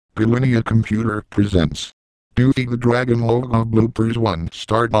Linear Computer presents Doofy the Dragon Logo Bloopers 1.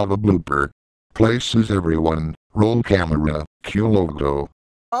 Start of a blooper. Places everyone. Roll camera. Cue logo.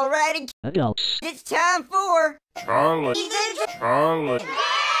 Alrighty, Adults. it's time for Charlie.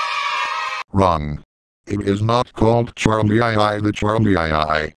 Wrong. It is not called Charlie I the Charlie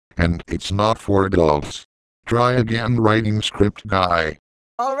I, and it's not for adults. Try again, writing script guy.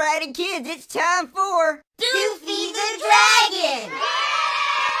 Alrighty kids, it's time for Doofy the Dragon!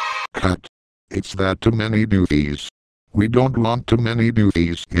 Cut. It's that too many doofies. We don't want too many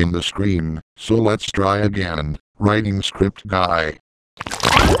doofies in the screen, so let's try again, writing script guy.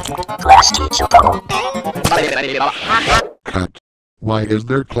 Cut. Why is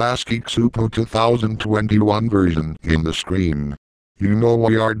there Class Geek Super 2021 version in the screen? You know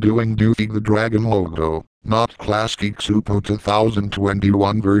we are doing Doofy the Dragon logo, not Class Geek Super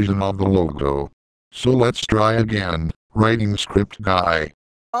 2021 version of the logo. So let's try again, writing script guy.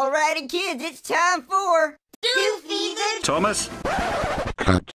 Alrighty kids, it's time for Doofy the Thomas?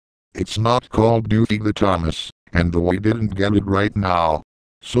 Cut. It's not called Doofy the Thomas, and we didn't get it right now.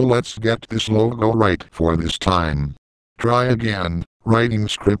 So let's get this logo right for this time. Try again, writing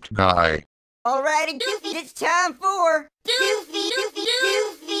script guy. Alrighty Doofy, it's time for Doofy.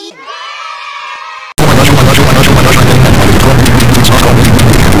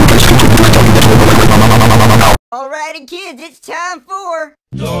 Alrighty kids, it's time for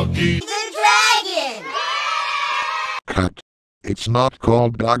Doggy. the Dragon! Cut. It's not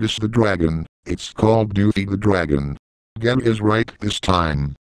called Dogus the Dragon, it's called Doofy the Dragon. Get is right this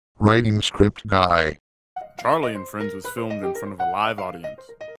time. Writing script guy. Charlie and Friends was filmed in front of a live audience.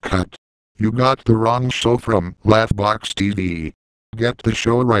 Cut. You got the wrong show from Laughbox TV. Get the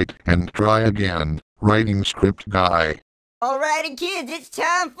show right and try again, writing script guy. Alrighty kids, it's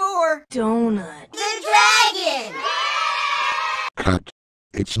time for Donut. the Dragon! Cut.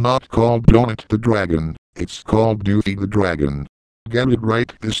 It's not called Donut the Dragon, it's called Doofy the Dragon. Get it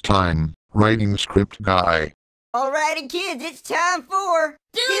right this time, writing script guy. Alrighty kids, it's time for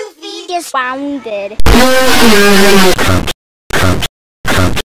Doofy Just grounded.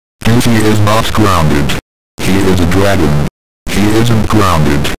 Cut. Doofy is not grounded. He is a dragon. He isn't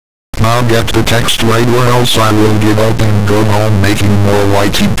grounded. Now get the text right or else I will give up and go home making more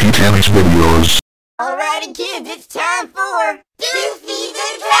YTP tennis videos. Alrighty kids, it's time for Doofy the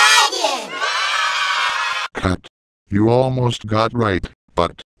Dragon! Cut. You almost got right,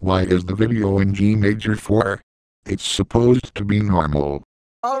 but why is the video in G major for? It's supposed to be normal.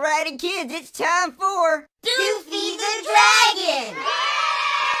 Alrighty kids, it's time for Doofy the Dragon!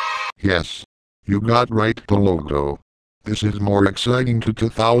 Yes. You got right the logo. This is more exciting to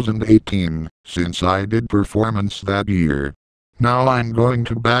 2018, since I did performance that year. Now I'm going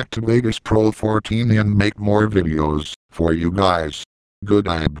back to Vegas Pro 14 and make more videos, for you guys. Good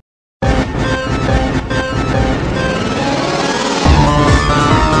eye.